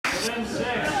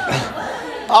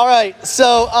All right,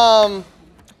 so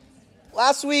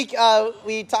last week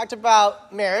we talked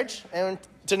about marriage, and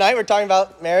tonight we're talking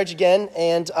about marriage again.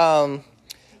 And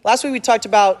last week we talked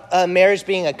about marriage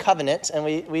being a covenant, and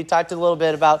we talked a little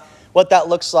bit about what that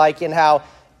looks like and how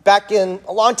back in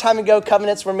a long time ago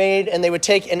covenants were made, and they would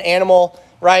take an animal,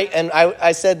 right? And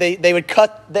I said they would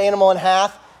cut the animal in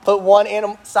half, put one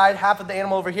animal side, half of the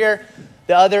animal over here,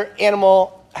 the other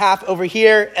animal half over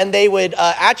here, and they would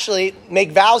actually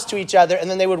make vows to each other, and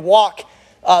then they would walk,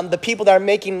 the people that are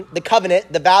making the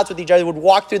covenant, the vows with each other, would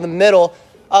walk through the middle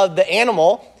of the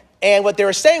animal, and what they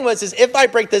were saying was, if I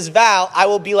break this vow, I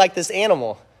will be like this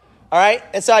animal, all right?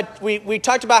 And so we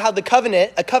talked about how a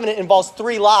covenant involves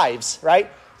 3 lives,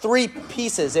 right? 3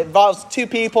 pieces. It involves 2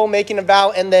 people making a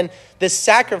vow, and then this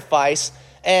sacrifice,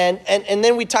 and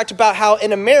then we talked about how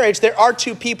in a marriage, there are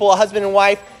 2 people, a husband and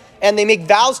wife, and they make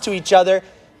vows to each other,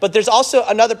 but there's also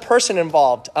another person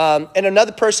involved, and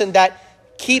another person that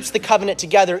keeps the covenant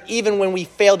together even when we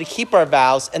fail to keep our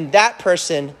vows, and that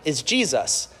person is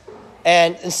Jesus.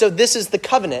 And so this is the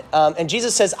covenant. And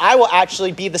Jesus says, I will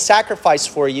actually be the sacrifice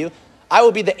for you. I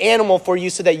will be the animal for you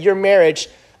so that your marriage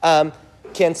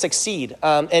can succeed.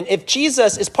 And if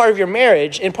Jesus is part of your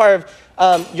marriage and part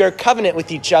of your covenant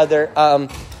with each other,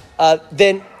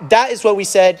 then that is what we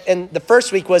said in the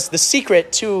first week was the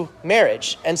secret to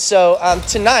marriage. And so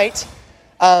tonight,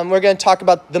 we're going to talk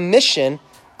about the mission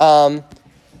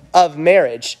of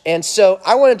marriage. And so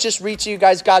I want to just read to you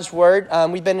guys God's word.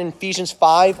 We've been in Ephesians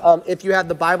 5. If you have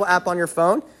the Bible app on your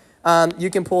phone,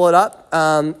 you can pull it up,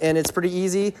 and it's pretty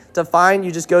easy to find.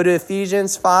 You just go to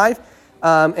Ephesians 5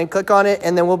 and click on it,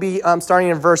 and then we'll be starting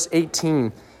in verse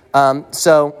 18.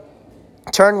 So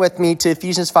turn with me to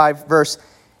Ephesians 5, verse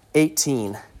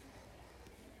 18.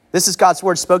 This is God's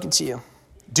word spoken to you.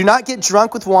 Do not get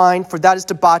drunk with wine, for that is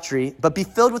debauchery, but be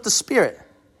filled with the Spirit,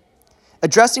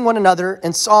 addressing one another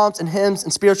in psalms and hymns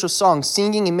and spiritual songs,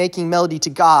 singing and making melody to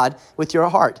God with your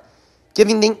heart,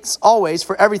 giving thanks always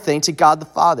for everything to God the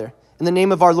Father, in the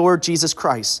name of our Lord Jesus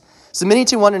Christ, submitting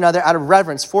to one another out of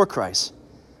reverence for Christ.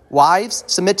 Wives,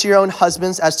 submit to your own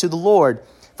husbands as to the Lord,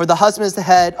 for the husband is the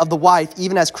head of the wife,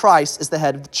 even as Christ is the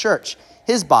head of the church,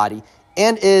 his body,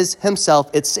 and is himself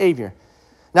its Savior.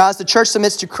 Now, as the church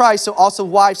submits to Christ, so also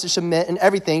wives should submit in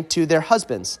everything to their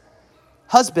husbands.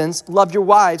 Husbands, love your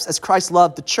wives as Christ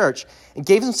loved the church and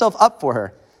gave himself up for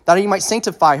her, that he might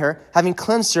sanctify her, having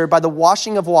cleansed her by the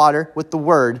washing of water with the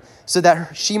word, so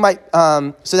that he might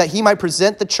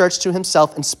present the church to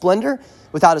himself in splendor,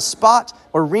 without a spot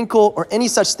or wrinkle or any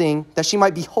such thing, that she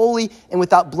might be holy and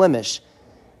without blemish.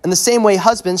 In the same way,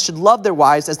 husbands should love their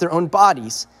wives as their own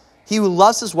bodies. He who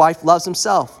loves his wife loves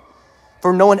himself.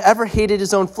 For no one ever hated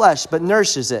his own flesh, but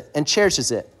nourishes it and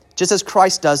cherishes it, just as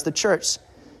Christ does the church,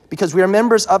 because we are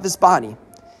members of his body.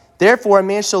 Therefore, a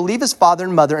man shall leave his father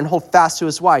and mother and hold fast to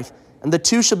his wife, and the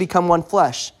two shall become one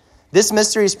flesh. This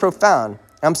mystery is profound.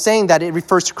 I'm saying that it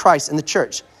refers to Christ and the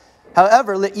church.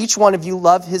 However, let each one of you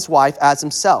love his wife as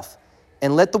himself,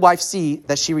 and let the wife see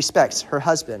that she respects her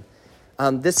husband.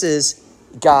 This is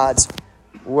God's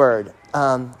word.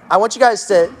 I want you guys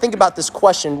to think about this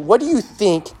question. What do you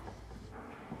think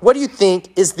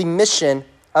is the mission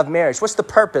of marriage? What's the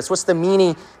purpose? What's the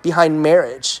meaning behind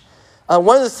marriage?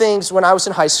 One of the things when I was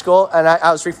in high school, and I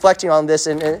was reflecting on this,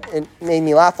 and it made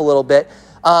me laugh a little bit,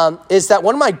 is that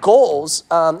one of my goals,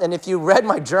 and if you read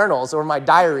my journals or my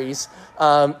diaries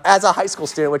as a high school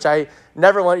student, which I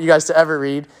never want you guys to ever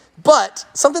read, but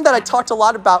something that I talked a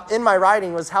lot about in my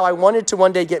writing was how I wanted to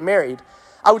one day get married.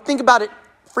 I would think about it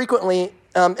frequently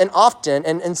and often,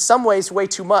 and in some ways way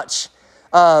too much.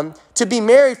 To be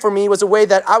married for me was a way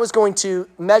that I was going to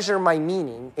measure my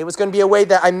meaning. It was going to be a way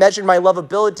that I measured my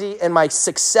lovability and my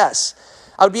success.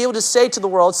 I would be able to say to the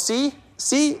world, see,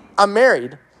 I'm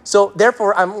married. So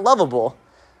therefore I'm lovable.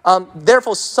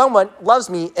 Therefore someone loves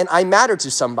me and I matter to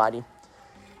somebody.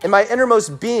 In my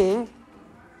innermost being,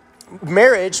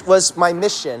 marriage was my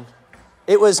mission.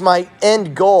 It was my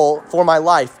end goal for my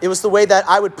life. It was the way that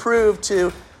I would prove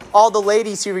to all the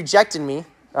ladies who rejected me,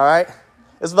 all right?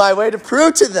 It was my way to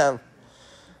prove to them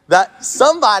that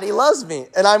somebody loves me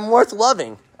and I'm worth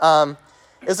loving.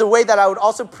 It was a way that I would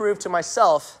also prove to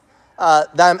myself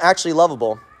that I'm actually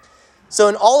lovable. So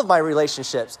in all of my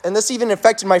relationships, and this even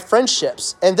affected my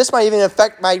friendships, and this might even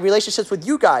affect my relationships with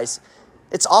you guys,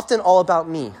 it's often all about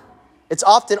me. It's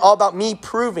often all about me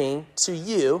proving to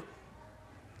you,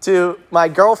 to my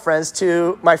girlfriends,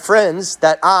 to my friends,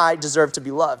 that I deserve to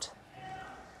be loved.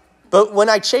 But when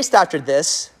I chased after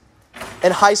this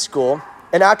in high school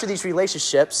and after these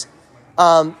relationships,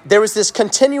 there was this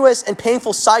continuous and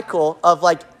painful cycle of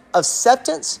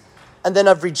acceptance and then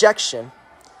of rejection.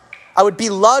 I would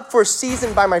be loved for a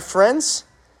season by my friends,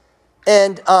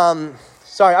 and I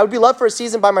would be loved for a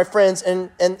season by my friends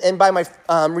and by my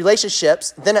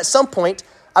relationships. Then at some point,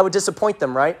 I would disappoint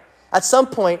them, right? At some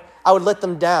point, I would let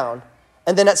them down.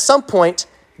 And then at some point,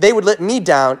 they would let me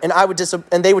down, and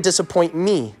they would disappoint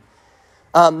me.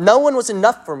 No one was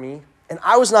enough for me, and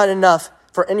I was not enough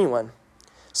for anyone.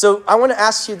 So I want to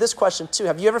ask you this question too.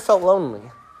 Have you ever felt lonely?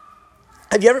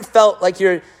 Have you ever felt like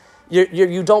you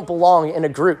don't belong in a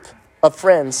group of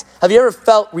friends? Have you ever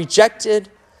felt rejected?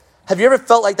 Have you ever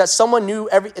felt like that if someone knew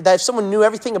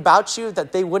everything about you,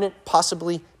 that they wouldn't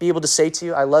possibly be able to say to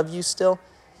you, I love you still?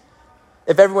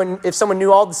 If someone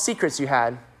knew all the secrets you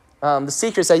had, the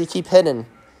secrets that you keep hidden,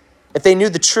 if they knew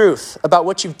the truth about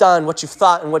what you've done, what you've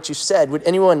thought, and what you've said, would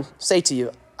anyone say to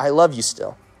you, I love you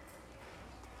still?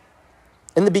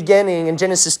 In the beginning, in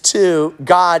Genesis 2,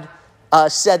 God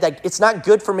said that it's not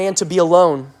good for man to be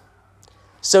alone.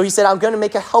 So he said, I'm going to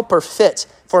make a helper fit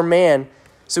for man.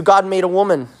 So God made a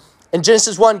woman. In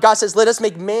Genesis 1, God says, let us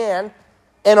make man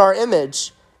in our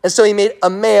image. And so he made a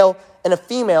male and a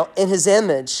female in his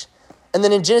image. And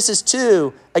then in Genesis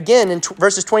 2, again, in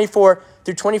verses 24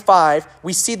 through 25,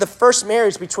 we see the first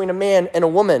marriage between a man and a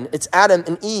woman. It's Adam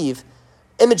and Eve,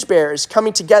 image bearers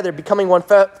coming together, becoming one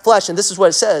flesh. And this is what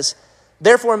it says.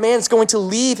 Therefore, a man is going to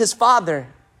leave his father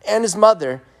and his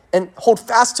mother and hold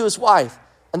fast to his wife,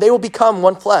 and they will become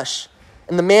one flesh.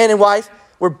 And the man and wife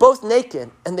were both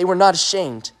naked, and they were not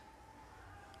ashamed.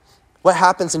 What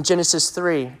happens in Genesis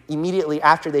 3 immediately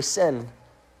after they sinned?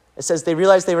 It says they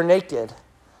realized they were naked,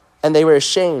 and they were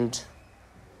ashamed.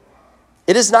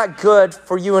 It is not good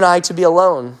for you and I to be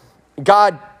alone.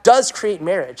 God does create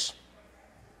marriage,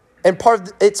 and part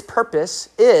of its purpose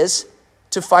is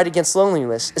to fight against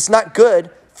loneliness. It's not good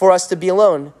for us to be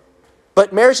alone,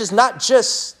 but marriage is not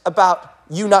just about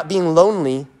you not being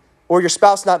lonely or your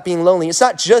spouse not being lonely. It's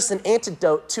not just an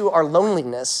antidote to our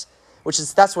loneliness,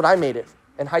 that's what I made it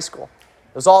in high school.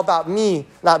 It was all about me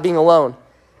not being alone.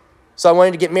 So I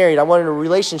wanted to get married. I wanted a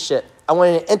relationship. I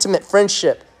wanted an intimate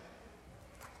friendship.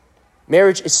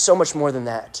 Marriage is so much more than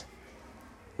that.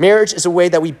 Marriage is a way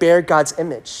that we bear God's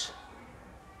image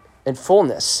in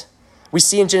fullness. We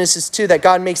see in Genesis 2 that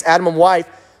God makes Adam a wife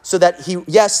so that he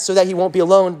won't be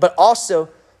alone, but also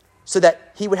so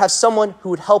that he would have someone who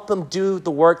would help him do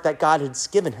the work that God has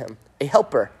given him, a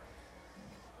helper.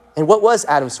 And what was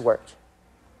Adam's work?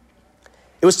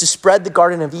 It was to spread the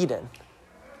Garden of Eden.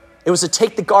 It was to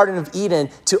take the Garden of Eden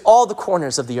to all the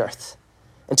corners of the earth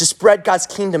and to spread God's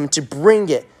kingdom and to bring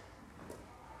it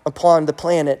upon the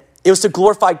planet. It was to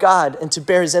glorify God and to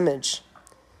bear his image.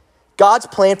 God's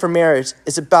plan for marriage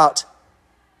is about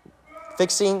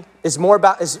it's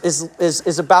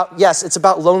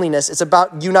about loneliness. It's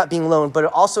about you not being alone, but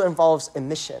it also involves a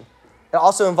mission. It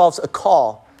also involves a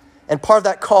call. And part of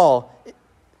that call,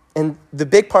 and the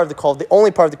big part of the call, the only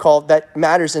part of the call that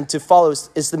matters and to follow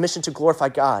is the mission to glorify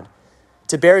God,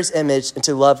 to bear his image and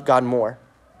to love God more.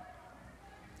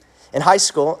 In high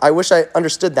school, I wish I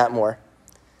understood that more.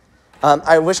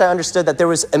 I wish I understood that there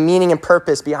was a meaning and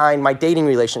purpose behind my dating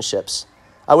relationships.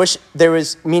 I wish there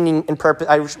was meaning and purpose.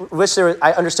 I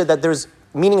understood that there was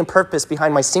meaning and purpose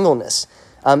behind my singleness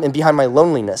and behind my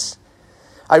loneliness.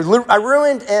 I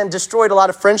ruined and destroyed a lot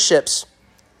of friendships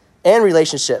and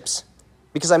relationships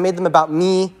because I made them about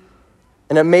me,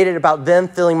 and I made it about them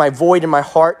filling my void in my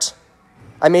heart.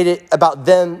 I made it about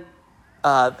them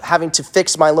having to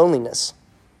fix my loneliness.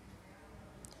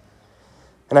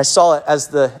 And I saw it as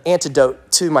the antidote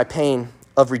to my pain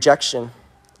of rejection.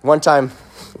 One time,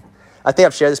 I think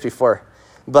I've shared this before,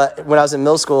 but when I was in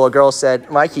middle school, a girl said,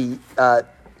 Mikey,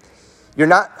 you're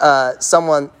not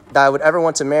someone that I would ever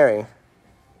want to marry,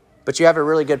 but you have a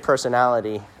really good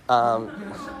personality. And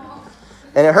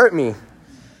it hurt me.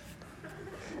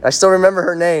 I still remember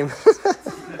her name.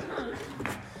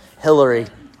 Hillary.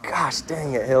 Gosh,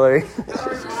 dang it, Hillary.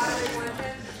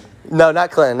 No,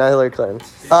 not Clinton, not Hillary Clinton.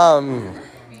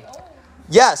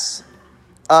 Yes,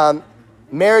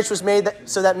 marriage was made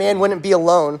so that man wouldn't be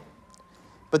alone,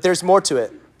 but there's more to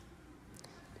it.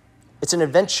 It's an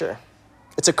adventure.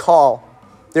 It's a call.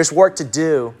 There's work to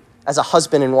do as a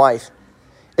husband and wife.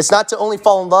 It's not to only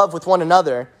fall in love with one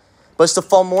another, but it's to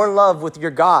fall more in love with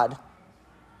your God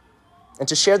and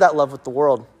to share that love with the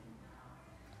world.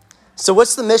 So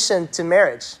what's the mission to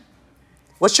marriage?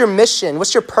 What's your mission?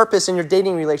 What's your purpose in your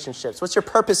dating relationships? What's your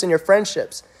purpose in your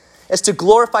friendships? It's to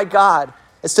glorify God.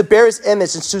 It's to bear his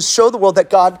image. It's to show the world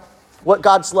what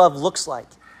God's love looks like.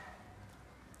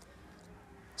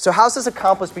 So how's this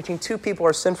accomplished between two people who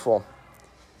are sinful?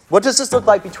 What does this look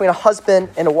like between a husband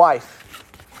and a wife?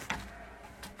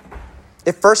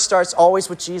 It first starts always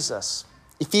with Jesus.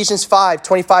 Ephesians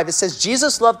 5:25, it says,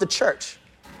 Jesus loved the church.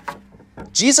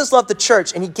 Jesus loved the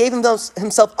church, and he gave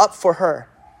himself up for her.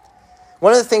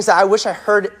 One of the things that I wish I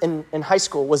heard in high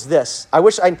school was this.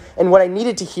 And what I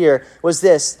needed to hear was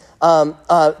this,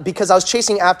 because I was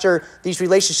chasing after these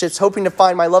relationships, hoping to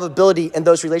find my lovability in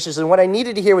those relationships. And what I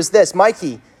needed to hear was this: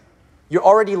 Mikey, you're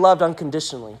already loved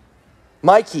unconditionally.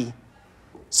 Mikey,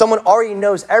 someone already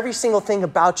knows every single thing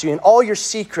about you and all your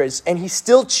secrets, and he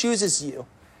still chooses you,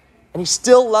 and he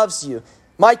still loves you.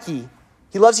 Mikey,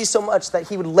 he loves you so much that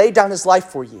he would lay down his life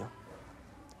for you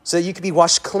so that you could be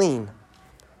washed clean,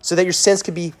 so that your sins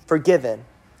could be forgiven.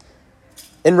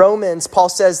 In Romans, Paul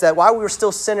says that while we were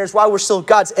still sinners, while we're still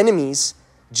God's enemies,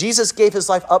 Jesus gave his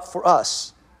life up for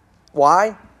us.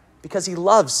 Why? Because he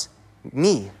loves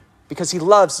me, because he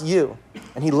loves you,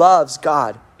 and he loves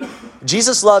God.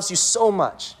 Jesus loves you so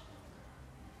much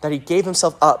that he gave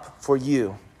himself up for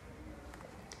you.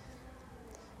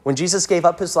 When Jesus gave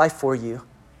up his life for you,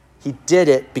 he did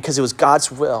it because it was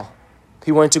God's will.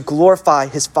 He wanted to glorify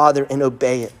his Father and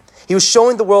obey it. He was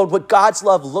showing the world what God's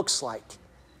love looks like.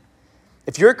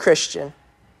 If you're a Christian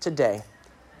today,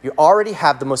 you already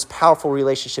have the most powerful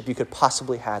relationship you could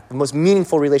possibly have, the most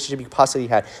meaningful relationship you could possibly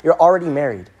have. You're already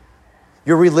married.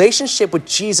 Your relationship with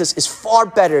Jesus is far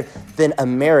better than a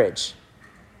marriage.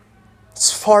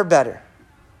 It's far better.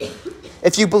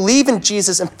 If you believe in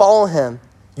Jesus and follow him,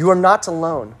 you are not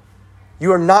alone.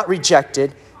 You are not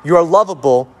rejected. You are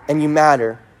lovable and you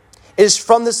matter. It is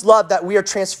from this love that we are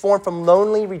transformed from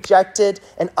lonely, rejected,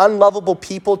 and unlovable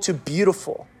people to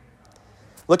beautiful.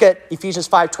 Look at Ephesians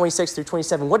 5:26 through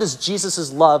 27. What is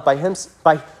Jesus' love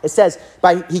it says,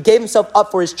 he gave himself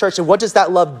up for his church. And what does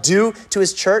that love do to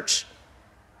his church?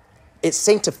 It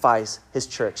sanctifies his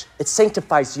church. It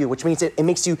sanctifies you, which means it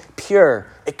makes you pure.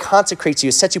 It consecrates you.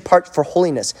 It sets you apart for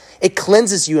holiness. It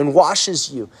cleanses you and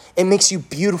washes you. It makes you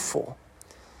beautiful.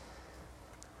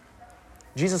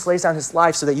 Jesus lays down his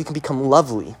life so that you can become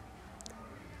lovely.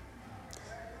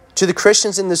 To the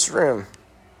Christians in this room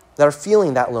that are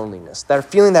feeling that loneliness, that are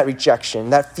feeling that rejection,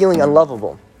 that feeling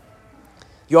unlovable,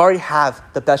 you already have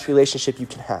the best relationship you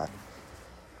can have.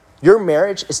 Your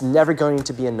marriage is never going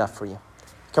to be enough for you.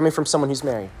 Coming from someone who's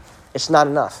married, it's not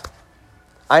enough.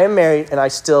 I am married and I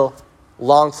still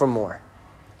long for more.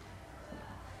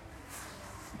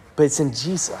 But it's in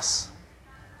Jesus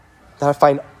that I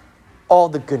find all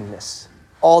the goodness,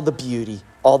 all the beauty,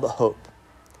 all the hope.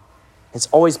 It's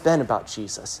always been about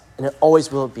Jesus, and it always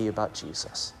will be about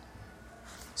Jesus.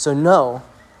 So know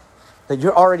that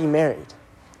you're already married.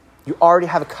 You already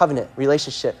have a covenant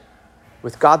relationship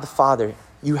with God the Father.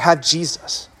 You have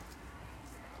Jesus.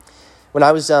 When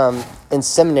I was in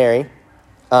seminary,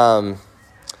 I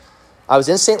was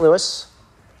in St. Louis.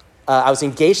 I was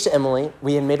engaged to Emily.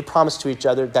 We had made a promise to each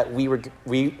other that we were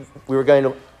going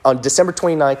to, on December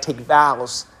 29th, take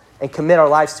vows and commit our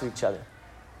lives to each other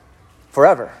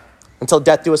forever until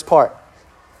death do us part.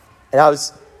 And I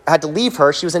had to leave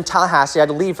her. She was in Tallahassee. I had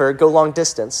to leave her, go long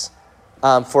distance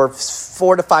for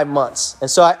 4 to 5 months. And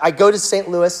so I go to St.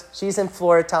 Louis. She's in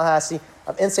Florida, Tallahassee.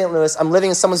 I'm in St. Louis. I'm living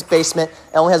in someone's basement.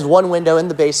 It only has one window in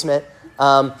the basement.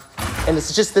 And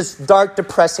it's just this dark,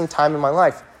 depressing time in my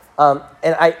life. And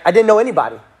I didn't know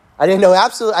anybody. I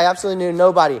absolutely knew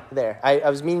nobody there. I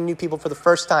was meeting new people for the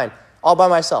first time, all by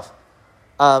myself.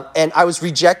 And I was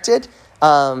rejected.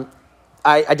 I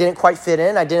didn't quite fit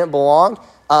in. I didn't belong.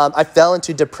 I fell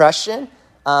into depression.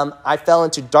 I fell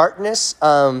into darkness.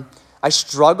 I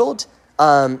struggled.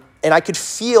 And I could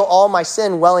feel all my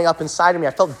sin welling up inside of me.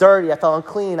 I felt dirty. I felt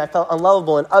unclean. I felt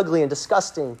unlovable and ugly and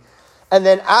disgusting. And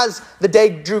then as the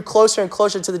day drew closer and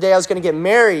closer to the day I was going to get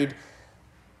married,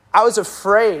 I was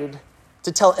afraid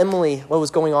to tell Emily what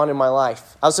was going on in my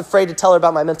life. I was afraid to tell her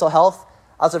about my mental health.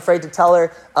 I was afraid to tell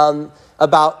her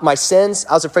about my sins.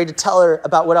 I was afraid to tell her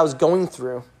about what I was going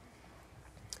through.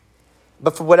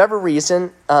 But for whatever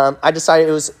reason, I decided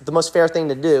it was the most fair thing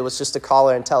to do was just to call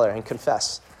her and tell her and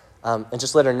confess. And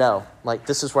just let her know, like,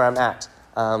 this is where I'm at.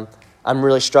 I'm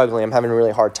really struggling. I'm having a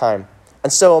really hard time.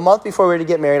 And so a month before we were to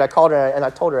get married, I called her and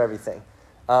I told her everything.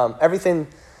 Everything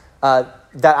that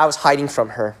I was hiding from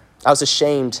her. I was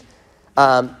ashamed.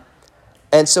 And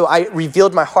so I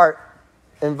revealed my heart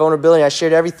and vulnerability. I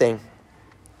shared everything.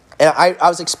 And I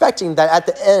was expecting that at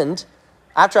the end,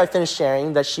 after I finished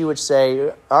sharing, that she would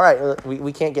say, all right,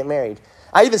 we can't get married.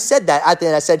 I even said that at the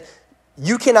end. I said,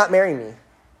 you cannot marry me.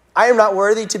 I am not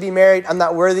worthy to be married. I'm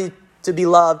not worthy to be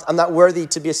loved. I'm not worthy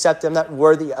to be accepted. I'm not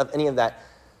worthy of any of that.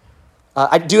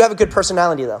 I do have a good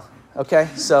personality, though, okay?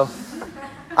 So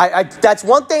that's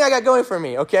one thing I got going for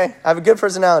me, okay? I have a good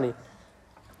personality.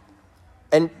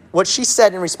 And what she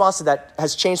said in response to that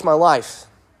has changed my life.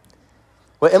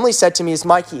 What Emily said to me is,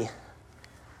 Mikey,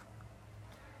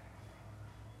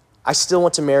 I still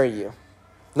want to marry you.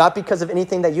 Not because of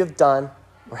anything that you have done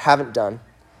or haven't done,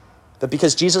 but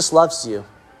because Jesus loves you.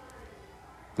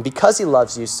 And because he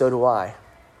loves you, so do I.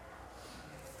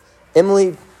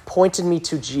 Emily pointed me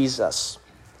to Jesus.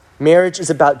 Marriage is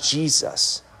about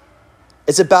Jesus.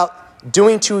 It's about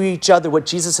doing to each other what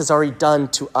Jesus has already done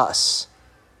to us.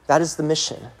 That is the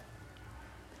mission.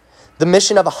 The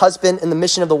mission of a husband and the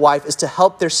mission of the wife is to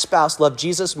help their spouse love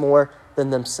Jesus more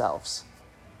than themselves.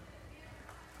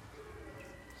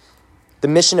 The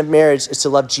mission of marriage is to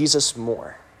love Jesus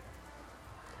more.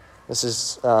 This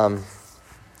is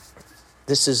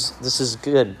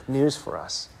good news for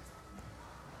us.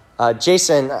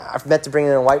 Jason, I meant to bring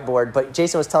in a whiteboard, but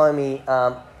Jason was telling me,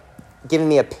 giving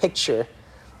me a picture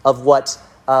of what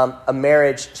a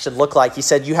marriage should look like. He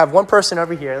said, you have one person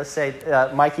over here, let's say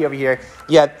Mikey over here,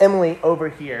 you have Emily over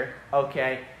here,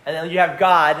 okay, and then you have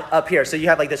God up here. So you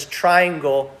have like this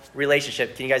triangle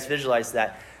relationship. Can you guys visualize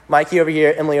that? Mikey over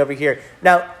here, Emily over here.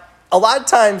 Now, a lot of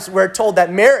times we're told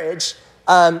that marriage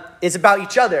is about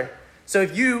each other. So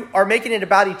if you are making it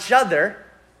about each other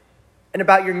and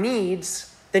about your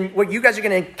needs, then what you guys are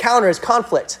going to encounter is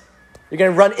conflict. You're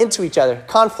going to run into each other,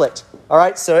 conflict. All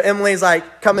right, so Emily's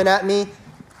like coming at me,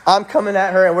 I'm coming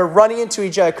at her, and we're running into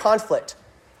each other, conflict.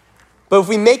 But if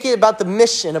we make it about the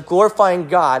mission of glorifying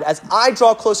God, as I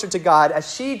draw closer to God,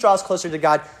 as she draws closer to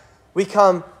God, we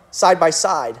come side by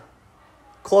side,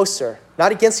 closer,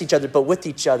 not against each other, but with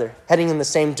each other, heading in the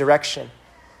same direction.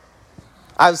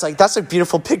 I was like, that's a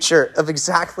beautiful picture of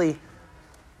exactly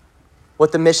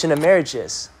what the mission of marriage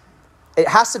is. It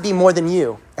has to be more than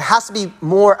you. It has to be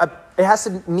more. It has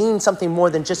to mean something more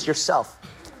than just yourself.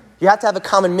 You have to have a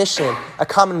common mission, a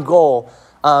common goal,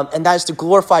 and that is to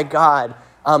glorify God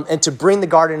and to bring the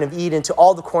Garden of Eden to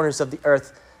all the corners of the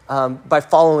earth by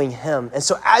following him. And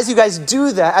so as you guys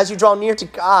do that, as you draw near to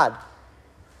God,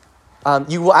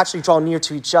 you will actually draw near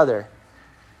to each other.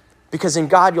 Because in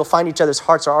God, you'll find each other's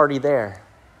hearts are already there.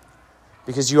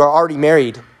 Because you are already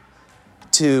married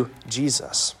to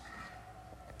Jesus.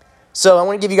 So I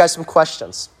want to give you guys some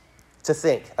questions to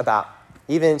think about.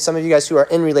 Even some of you guys who are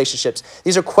in relationships.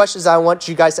 These are questions I want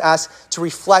you guys to ask, to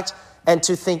reflect, and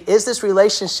to think, is this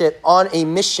relationship on a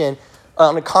mission,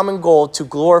 on a common goal to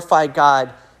glorify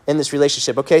God in this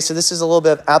relationship? Okay, so this is a little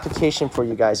bit of application for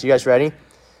you guys. You guys ready?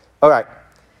 All right.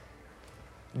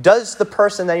 Does the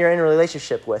person that you're in a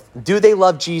relationship with, do they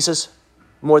love Jesus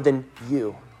more than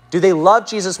you? Do they love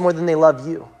Jesus more than they love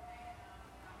you?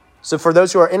 So for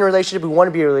those who are in a relationship, who want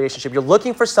to be in a relationship, you're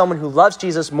looking for someone who loves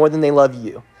Jesus more than they love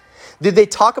you. Did they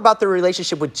talk about their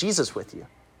relationship with Jesus with you?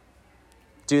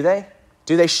 Do they?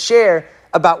 Do they share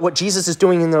about what Jesus is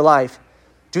doing in their life?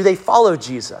 Do they follow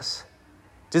Jesus?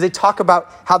 Do they talk about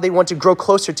how they want to grow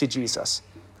closer to Jesus?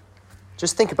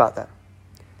 Just think about that.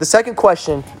 The second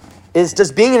question is,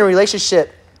 does being in a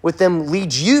relationship with them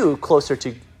lead you closer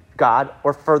to God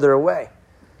or further away?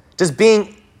 Does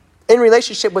being in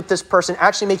relationship with this person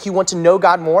actually make you want to know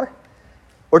God more?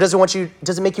 Or does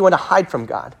it make you want to hide from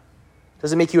God?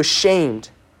 Does it make you ashamed?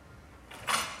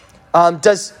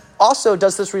 Does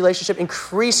this relationship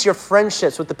increase your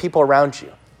friendships with the people around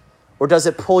you? Or does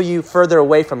it pull you further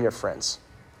away from your friends?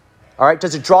 All right,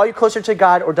 does it draw you closer to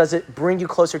God or does it bring you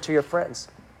closer to your friends?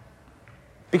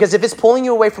 Because if it's pulling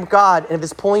you away from God and if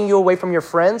it's pulling you away from your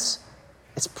friends,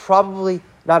 it's probably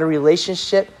not a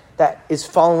relationship that is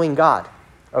following God.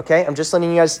 Okay? I'm just letting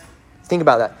you guys think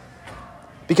about that.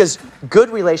 Because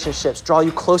good relationships draw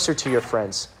you closer to your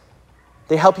friends.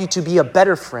 They help you to be a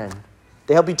better friend.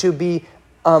 They help you to be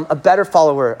a better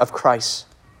follower of Christ.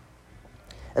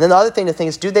 And then the other thing to think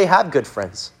is, do they have good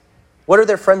friends? What are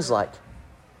their friends like?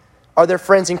 Are their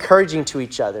friends encouraging to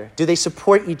each other? Do they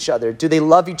support each other? Do they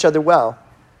love each other well?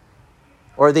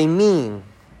 Or are they mean?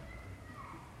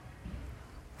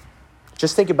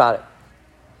 Just think about it.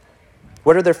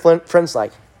 What are their friends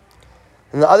like?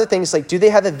 And the other thing is, like, do they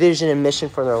have a vision and mission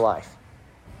for their life?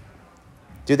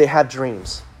 Do they have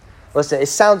dreams? Listen, it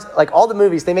sounds like all the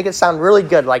movies, they make it sound really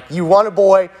good. Like, you want a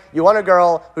boy, you want a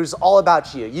girl who's all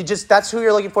about you. That's who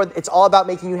you're looking for. It's all about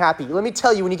making you happy. Let me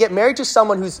tell you, when you get married to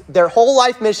someone whose their whole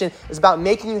life mission is about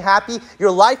making you happy,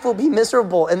 your life will be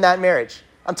miserable in that marriage.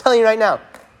 I'm telling you right now.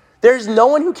 There's no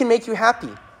one who can make you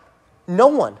happy. No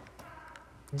one.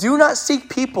 Do not seek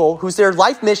people whose their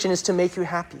life mission is to make you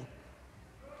happy,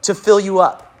 to fill you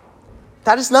up.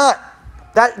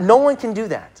 No one can do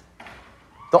that.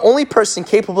 The only person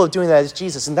capable of doing that is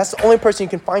Jesus, and that's the only person you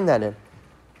can find that in.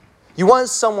 You want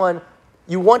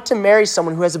to marry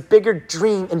someone who has a bigger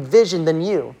dream and vision than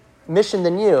you, mission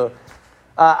than you.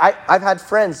 I've had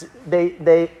friends,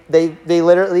 they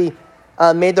literally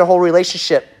made their whole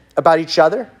relationship about each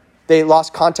other. They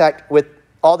lost contact with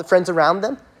all the friends around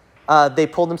them. They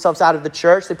pulled themselves out of the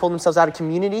church. They pulled themselves out of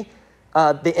community.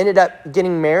 They ended up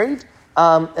getting married,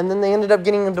 and then they ended up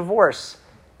getting a divorce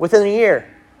within a year.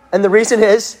 And the reason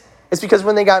is because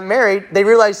when they got married, they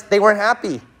realized they weren't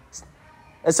happy.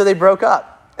 And so they broke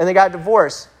up, and they got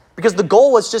divorced. Because the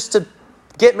goal was just to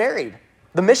get married.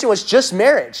 The mission was just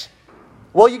marriage.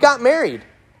 Well, you got married.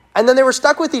 And then they were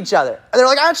stuck with each other. And they're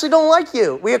like, I actually don't like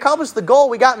you. We accomplished the goal.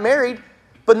 We got married.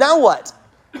 But now what?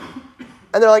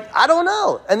 And they're like, I don't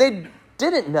know. And they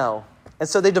didn't know. And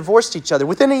so they divorced each other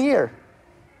within a year.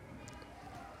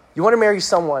 You want to marry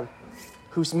someone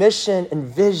whose mission and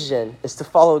vision is to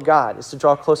follow God, is to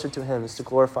draw closer to him, is to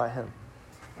glorify him.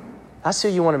 That's who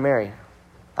you want to marry.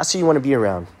 That's who you want to be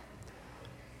around.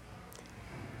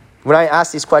 When I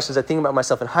ask these questions, I think about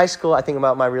myself in high school. I think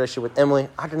about my relationship with Emily.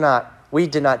 We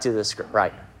did not do this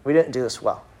right. We didn't do this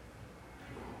well.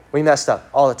 We messed up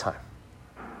all the time.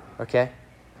 Okay?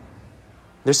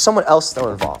 There's someone else, though,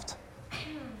 involved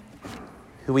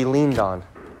who we leaned on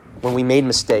when we made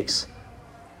mistakes.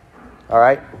 All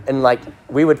right? And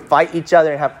we would fight each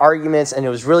other and have arguments, and it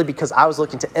was really because I was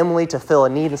looking to Emily to fill a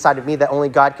need inside of me that only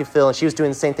God could fill, and she was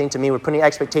doing the same thing to me. We're putting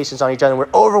expectations on each other, and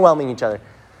we're overwhelming each other.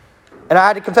 And I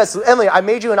had to confess, Emily, I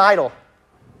made you an idol.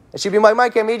 And she'd be like,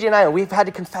 Mike, I made you an idol. We've had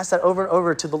to confess that over and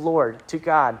over to the Lord, to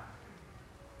God.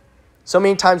 So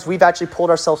many times we've actually pulled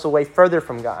ourselves away further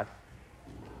from God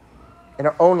in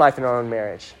our own life, in our own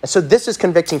marriage. And so this is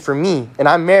convicting for me, and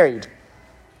I'm married.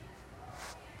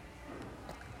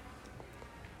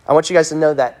 I want you guys to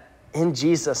know that in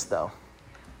Jesus, though,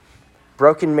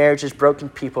 broken marriages, broken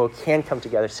people can come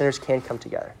together. Sinners can come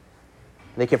together.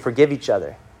 They can forgive each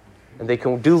other. And they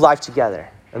can do life together.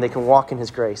 And they can walk in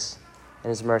his grace and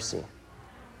his mercy.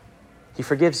 He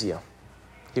forgives you.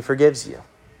 He forgives you.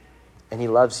 And he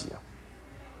loves you.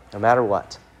 No matter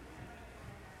what.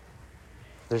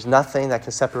 There's nothing that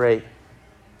can separate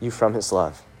you from his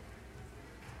love.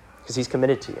 Because he's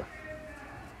committed to you.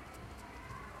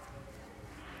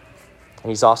 And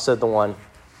he's also the one,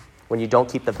 when you don't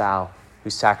keep the vow,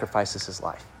 who sacrifices his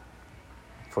life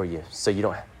for you so you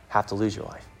don't have to lose your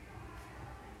life.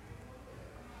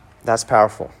 That's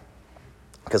powerful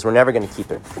because we're never going to keep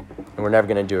it and we're never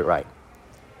going to do it right.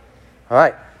 All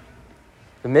right.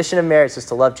 The mission of marriage is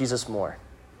to love Jesus more.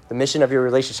 The mission of your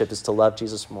relationship is to love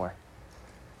Jesus more.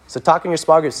 So talk in your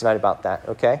small groups tonight about that,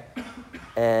 okay?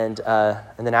 And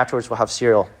then afterwards we'll have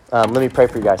cereal. Let me pray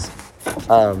for you guys.